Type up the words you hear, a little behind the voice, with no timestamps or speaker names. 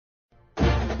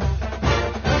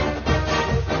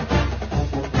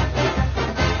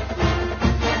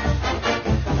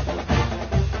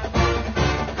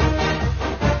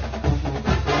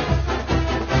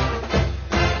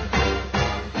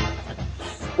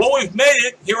Well, we've made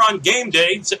it here on game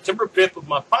day, September 5th, with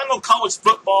my final college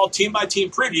football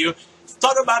team-by-team preview to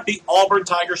talk about the Auburn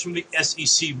Tigers from the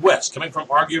SEC West, coming from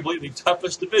arguably the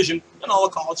toughest division in all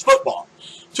of college football.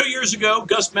 2 years ago,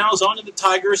 Gus Malzhan and the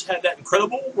Tigers had that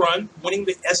incredible run, winning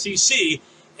the SEC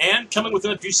and coming within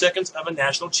a few seconds of a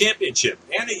national championship.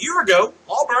 And a year ago,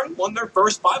 Auburn won their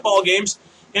first 5 ball games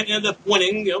and ended up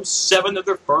winning 7 of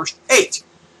their first 8.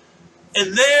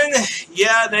 And then,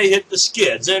 they hit the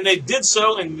skids, and they did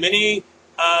so in many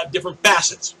different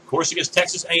facets. Of course, against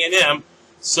Texas A&M,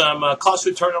 some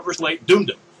costly turnovers late doomed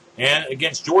them. And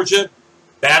against Georgia,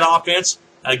 bad offense.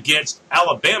 Against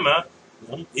Alabama,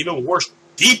 even worse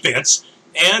defense.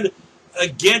 And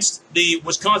against the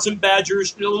Wisconsin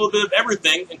Badgers, a little bit of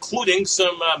everything, including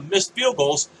some missed field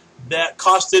goals that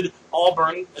costed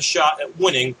Auburn a shot at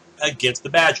winning against the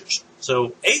Badgers. So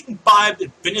 8-5 to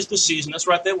finish the season. That's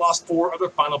right, they lost 4 of their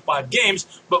final 5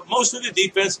 games, but most of the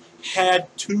defense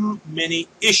had too many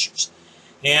issues.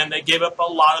 And they gave up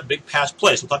a lot of big pass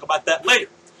plays. We'll talk about that later.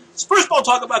 So first of all,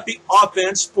 talk about the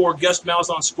offense for Gus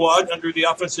Malzahn's squad under the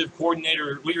offensive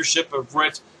coordinator leadership of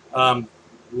Brett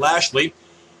Lashley.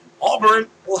 Auburn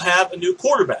will have a new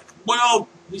quarterback. Well,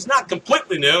 he's not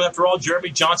completely new. After all, Jeremy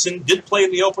Johnson did play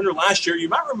in the opener last year. You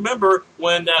might remember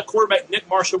when quarterback Nick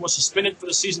Marshall was suspended for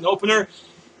the season opener.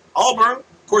 Auburn,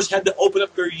 of course, had to open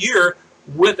up their year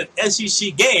with an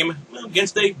SEC game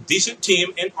against a decent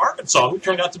team in Arkansas, who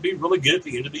turned out to be really good at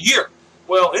the end of the year.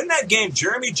 Well, in that game,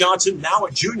 Jeremy Johnson, now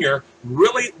a junior,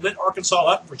 really lit Arkansas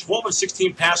up for 12 of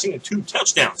 16 passing and 2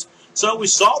 touchdowns. So we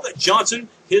saw that Johnson,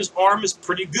 his arm is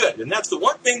pretty good. And that's the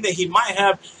one thing that he might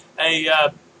have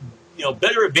a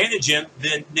better advantage in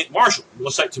than Nick Marshall. It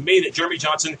looks like to me that Jeremy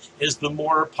Johnson is the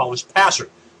more polished passer.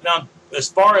 Now, as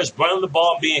far as running the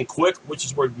ball and being quick, which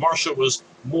is where Marshall was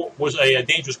a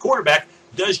dangerous quarterback,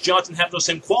 does Johnson have those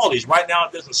same qualities? Right now,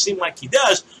 it doesn't seem like he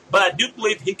does, but I do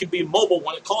believe he can be mobile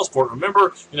when it calls for it.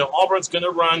 Remember, Auburn's going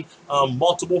to run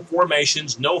multiple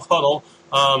formations, no huddle,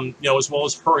 as well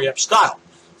as hurry-up style.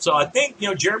 So I think,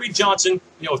 Jeremy Johnson,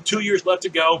 with 2 years left to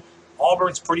go,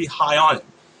 Auburn's pretty high on him.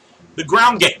 The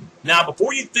ground game. Now,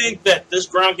 before you think that this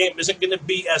ground game isn't going to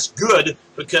be as good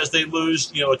because they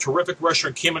lose, a terrific rusher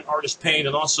in Cameron Artis-Payne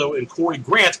and also in Corey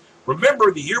Grant,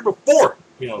 remember the year before,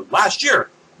 last year,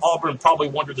 Auburn probably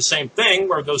wondered the same thing,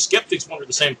 or those skeptics wondered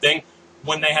the same thing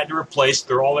when they had to replace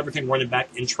their all-everything running back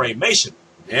in Trey Mason.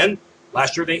 And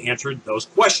last year they answered those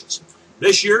questions.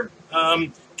 This year,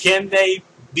 can they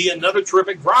be another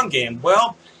terrific ground game?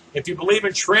 Well, if you believe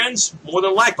in trends, more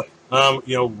than likely.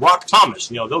 Rock Thomas,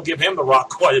 they'll give him the rock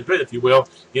quite a bit, if you will.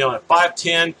 At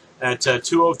 5'10", at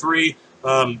 203,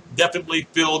 definitely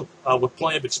filled with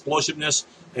plenty of explosiveness,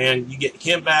 and you get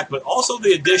him back. But also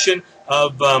the addition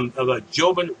of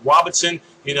Jovan Robinson,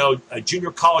 a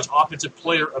junior college offensive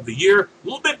player of the year, a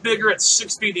little bit bigger at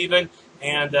 6 feet even,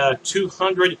 and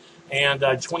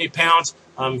 220 pounds.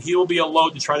 He will be a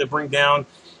load to try to bring down.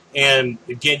 And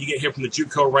again, you get here from the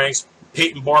JUCO ranks.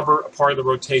 Peyton Barber, a part of the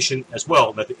rotation as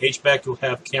well. At the H-back, you'll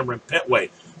have Cameron Petway.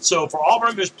 So for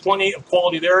Auburn, there's plenty of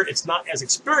quality there. It's not as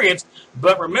experienced,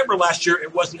 but remember last year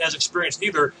it wasn't as experienced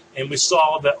either, and we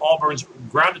saw that Auburn's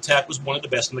ground attack was one of the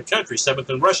best in the country, 7th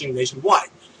in rushing nationwide.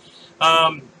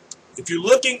 If you're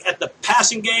looking at the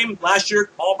passing game, last year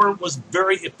Auburn was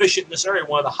very efficient in this area,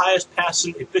 one of the highest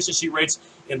passing efficiency rates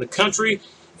in the country,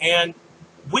 and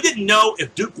we didn't know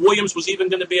if Duke Williams was even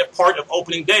going to be a part of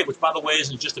opening day, which, by the way,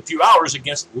 is in just a few hours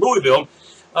against Louisville.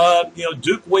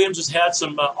 Duke Williams has had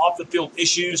some off-the-field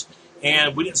issues,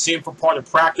 and we didn't see him for part of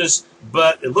practice.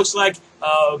 But it looks like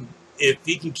if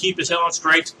he can keep his head on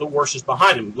straight, the worst is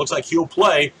behind him. It looks like he'll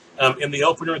play in the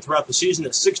opener and throughout the season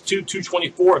at 6'2",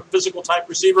 224, a physical-type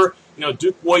receiver.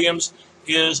 Duke Williams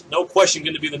is, no question,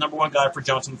 going to be the number 1 guy for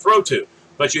Johnson to throw to.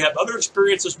 But you have other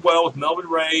experience as well with Melvin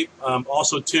Ray,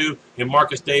 also too, and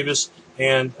Marcus Davis,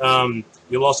 and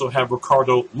you'll also have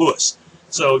Ricardo Lewis.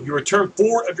 So you return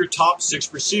 4 of your top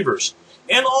 6 receivers.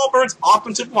 And Auburn's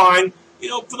offensive line,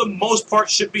 for the most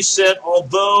part should be set,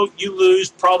 although you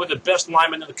lose probably the best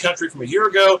lineman in the country from a year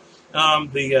ago,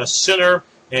 the center,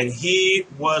 and he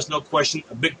was, no question,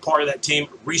 a big part of that team.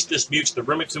 Reese Dismukes, the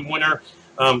Remington winner,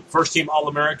 first-team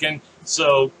All-American.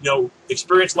 So,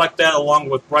 experience like that, along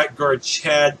with right guard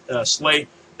Chad Slate,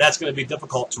 that's going to be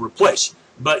difficult to replace.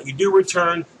 But you do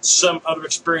return some other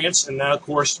experience, and that, of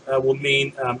course, will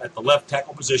mean at the left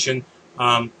tackle position,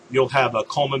 you'll have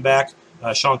Coleman back,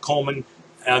 Sean Coleman,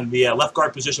 and the left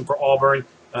guard position for Auburn,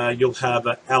 you'll have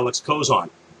Alex Cozon.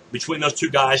 Between those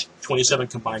 2 guys, 27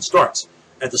 combined starts.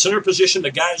 At the center position, the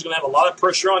guy who's going to have a lot of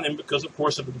pressure on him because, of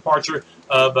course, of the departure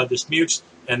of Dismukes,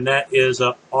 and that is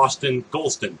Austin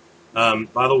Golston.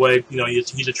 By the way,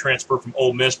 he's a transfer from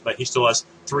Ole Miss, but he still has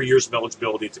 3 years of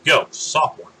eligibility to go.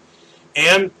 Sophomore.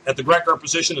 And at the right guard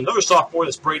position, another sophomore,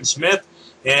 that's Braden Smith.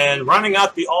 And rounding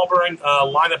out the Auburn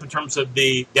lineup in terms of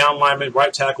the down lineman,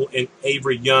 right tackle, in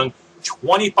Avery Young.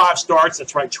 25 starts.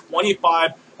 That's right,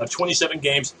 25 of 27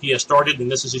 games he has started,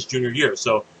 and this is his junior year.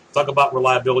 So talk about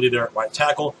reliability there at right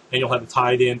tackle, and you'll have the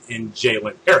tight end in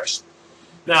Jalen Harris.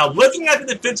 Now, looking at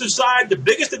the defensive side, the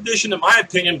biggest addition, in my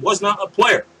opinion, was not a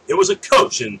player. It was a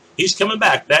coach, and he's coming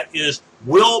back. That is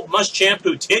Will Muschamp,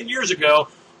 who 10 years ago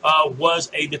was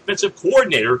a defensive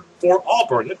coordinator for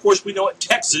Auburn. And, of course, we know at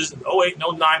Texas in 08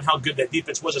 and 09 how good that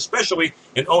defense was, especially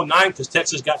in 09 because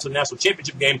Texas got to the national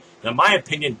championship game. And in my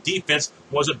opinion, defense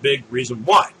was a big reason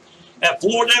why. At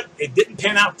Florida, it didn't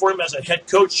pan out for him as a head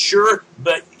coach, sure,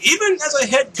 but even as a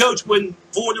head coach when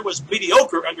Florida was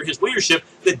mediocre under his leadership,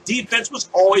 the defense was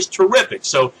always terrific.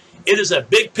 So it is a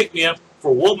big pick-me-up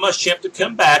for Will Muschamp to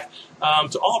come back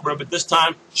to Auburn, but this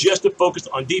time just to focus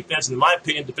on defense. And in my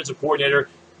opinion, defensive coordinator,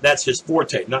 that's his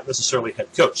forte, not necessarily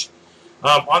head coach.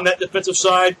 On that defensive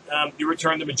side, you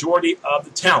return the majority of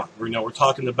the talent. We're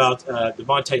talking about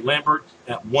Devontae Lambert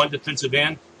at one defensive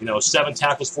end, 7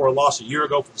 tackles for a loss a year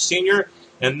ago for the senior.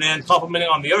 And then complementing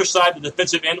on the other side, the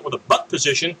defensive end with a buck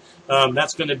position,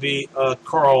 that's going to be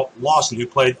Carl Lawson, who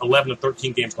played 11 of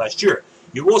 13 games last year.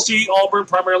 You will see Auburn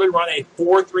primarily run a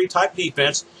 4-3 type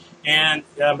defense, and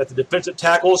at the defensive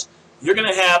tackles, you're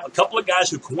going to have a couple of guys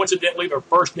who coincidentally their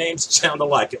first names sound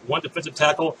alike. At one defensive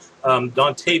tackle,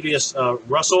 Dontavius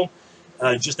Russell,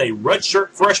 just a redshirt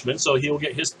freshman, so he'll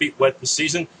get his feet wet this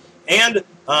season. And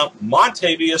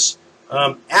Montavious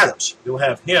Adams, you'll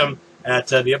have him at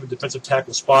the other defensive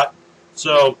tackle spot.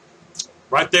 So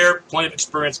right there, plenty of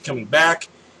experience coming back.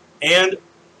 And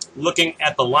looking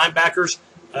at the linebackers,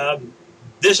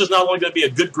 this is not only going to be a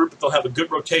good group, but they'll have a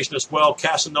good rotation as well.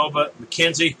 Casanova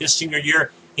McKenzie, his senior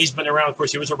year, he's been around. Of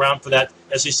course, he was around for that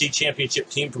SEC championship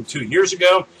team from 2 years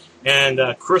ago. And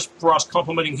Chris Frost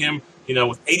complimenting him,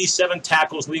 with 87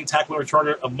 tackles, leading tackle and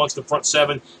returner amongst the front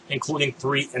 7, including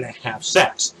 3.5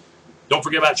 sacks. Don't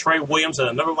forget about Trey Williams and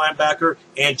another linebacker,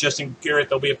 and Justin Garrett.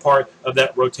 They'll be a part of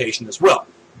that rotation as well.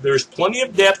 There's plenty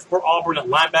of depth for Auburn at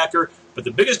linebacker, but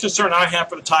the biggest concern I have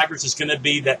for the Tigers is going to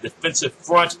be that defensive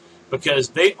front, because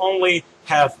they only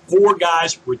have 4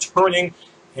 guys returning,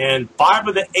 and 5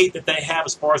 of the 8 that they have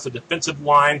as far as the defensive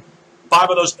line, 5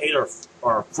 of those 8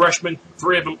 are freshmen.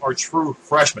 3 of them are true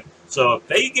freshmen. So if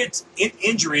they get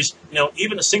injuries,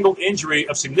 even a single injury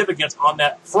of significance on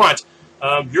that front,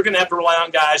 you're going to have to rely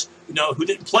on guys, who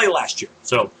didn't play last year.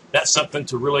 So that's something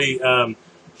to really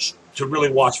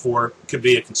watch for. Could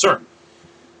be a concern.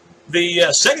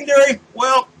 The secondary,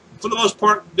 well, for the most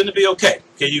part, going to be okay.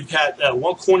 Okay, you've got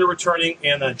one corner returning,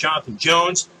 and Jonathan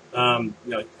Jones, a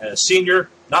senior,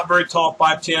 not very tall,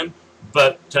 5'10",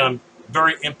 but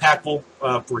very impactful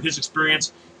for his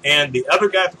experience. And the other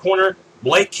guy at the corner,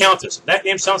 Blake Countess. If that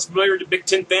name sounds familiar to Big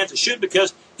Ten fans, it should,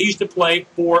 because he used to play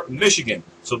for Michigan.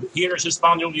 So he enters his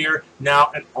final year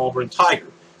now an Auburn Tiger.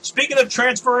 Speaking of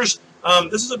transfers,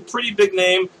 this is a pretty big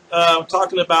name.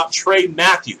 Talking about Trey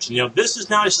Matthews. This is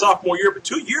now his sophomore year, but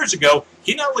 2 years ago,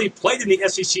 he not only played in the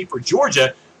SEC for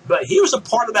Georgia, but he was a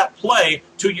part of that play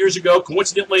 2 years ago.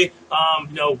 Coincidentally,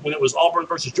 when it was Auburn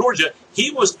versus Georgia, he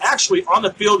was actually on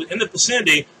the field in the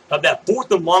vicinity of that 4th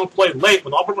and long play late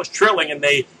when Auburn was trailing, and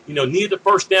they, needed the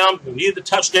first down, needed the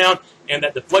touchdown, and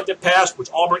that deflected pass, which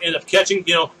Auburn ended up catching.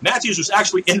 Matthews was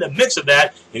actually in the mix of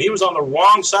that, and he was on the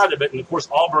wrong side of it. And of course,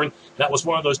 Auburn, that was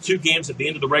one of those 2 games at the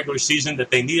end of the regular season that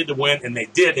they needed to win, and they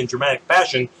did in dramatic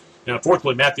fashion. And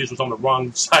unfortunately, Matthews was on the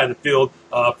wrong side of the field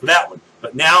for that one.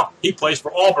 But now he plays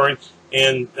for Auburn,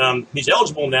 and he's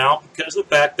eligible now because of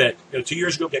the fact that 2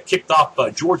 years ago got kicked off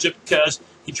Georgia because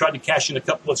he tried to cash in a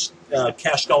couple of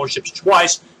cash scholarships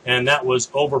twice, and that was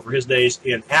over for his days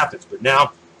in Athens. But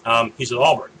now he's at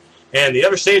Auburn. And the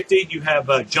other safety, you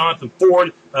have Jonathan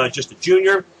Ford, just a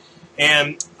junior.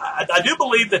 And I do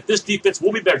believe that this defense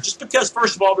will be better just because,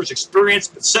 first of all, there's experience,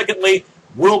 but secondly,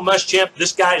 Will Muschamp,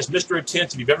 this guy is Mr.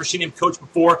 Intense if you've ever seen him coach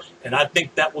before, and I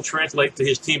think that will translate to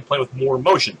his team playing with more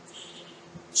emotion.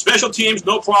 Special teams,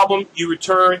 no problem. You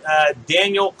return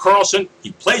Daniel Carlson.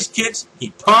 He plays kicks, he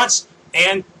punts,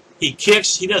 and he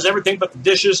kicks. He does everything but the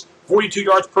dishes, 42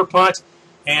 yards per punt.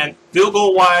 And field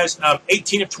goal-wise,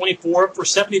 18 of 24 for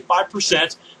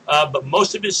 75%, but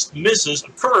most of his misses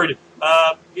occurred,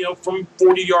 from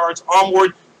 40 yards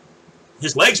onward.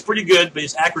 His leg's pretty good, but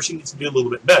his accuracy needs to be a little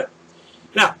bit better.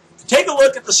 Now, take a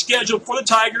look at the schedule for the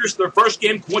Tigers. Their first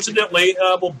game, coincidentally,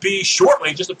 will be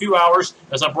shortly, just a few hours,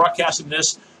 as I'm broadcasting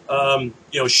this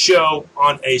show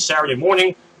on a Saturday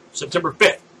morning, September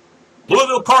 5th.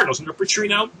 Louisville Cardinals under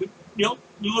Petrino.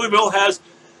 Louisville has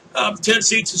a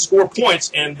tendency to score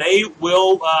points, and they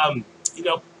will,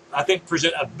 I think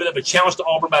present a bit of a challenge to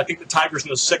Auburn, but I think the Tigers in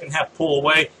the second half pull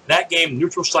away. That game,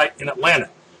 neutral site in Atlanta.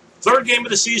 Third game of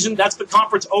the season, that's the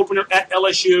conference opener at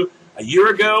LSU. A year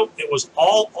ago, it was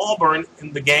all Auburn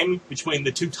in the game between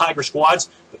the two Tiger squads.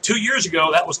 But 2 years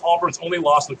ago, that was Auburn's only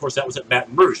loss, and of course, that was at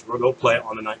Baton Rouge, where they'll play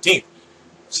on the 19th.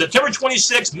 September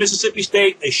 26th, Mississippi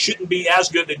State. They shouldn't be as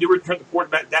good. They do return the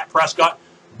quarterback, Dak Prescott,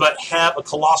 but have a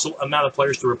colossal amount of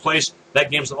players to replace. That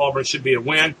game's at Auburn should be a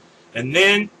win. And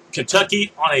then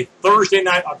Kentucky on a Thursday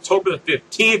night, October the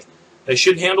 15th. They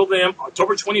should handle them.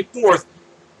 October 24th,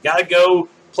 got to go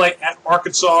play at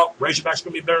Arkansas. Razorbacks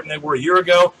going to be better than they were a year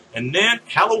ago. And then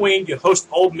Halloween, you host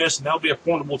Ole Miss, and that'll be a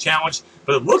formidable challenge.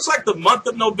 But it looks like the month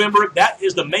of November, that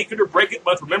is the make it or break it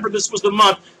month. Remember, this was the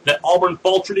month that Auburn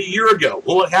faltered a year ago.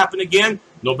 Will it happen again?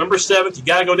 November 7th, you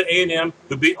got to go to A&M,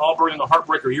 who beat Auburn in the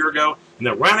heartbreaker a year ago. And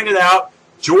then rounding it out,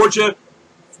 Georgia,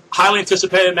 highly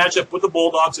anticipated matchup with the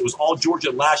Bulldogs. It was all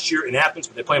Georgia last year in Athens,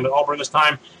 but they play them at Auburn this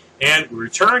time. And we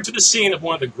return to the scene of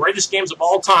one of the greatest games of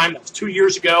all time. That was 2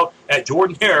 years ago at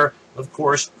Jordan-Hare. Of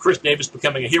course, Chris Davis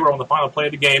becoming a hero on the final play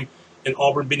of the game and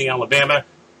Auburn beating Alabama.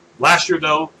 Last year,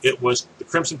 though, it was the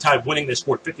Crimson Tide winning. They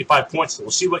scored 55 points. So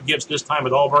we'll see what gives this time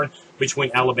at Auburn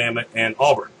between Alabama and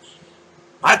Auburn.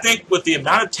 I think with the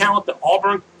amount of talent that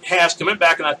Auburn has coming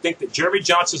back, and I think that Jeremy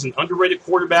Johnson is an underrated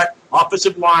quarterback,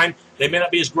 offensive line. They may not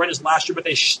be as great as last year, but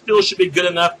they still should be good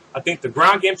enough. I think the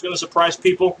ground game is going to surprise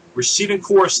people. Receiving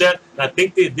core set, and I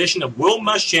think the addition of Will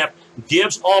Muschamp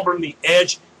gives Auburn the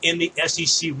edge in the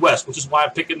SEC West, which is why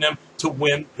I'm picking them to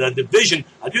win the division.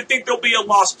 I do think there'll be a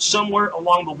loss somewhere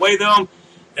along the way, though.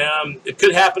 It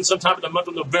could happen sometime in the month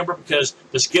of November because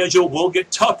the schedule will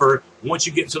get tougher once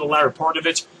you get into the latter part of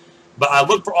it. But I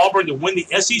look for Auburn to win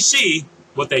the SEC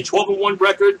with a 12-1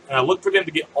 record, and I look for them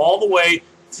to get all the way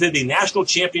to the national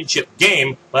championship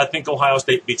game, but I think Ohio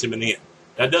State beats them in the end.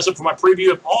 That does it for my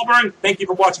preview of Auburn. Thank you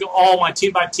for watching all my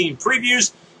team-by-team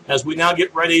previews. As we now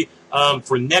get ready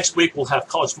for next week, we'll have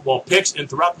college football picks, and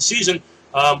throughout the season,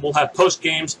 we'll have post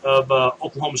games of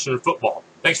Oklahoma Center football.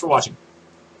 Thanks for watching.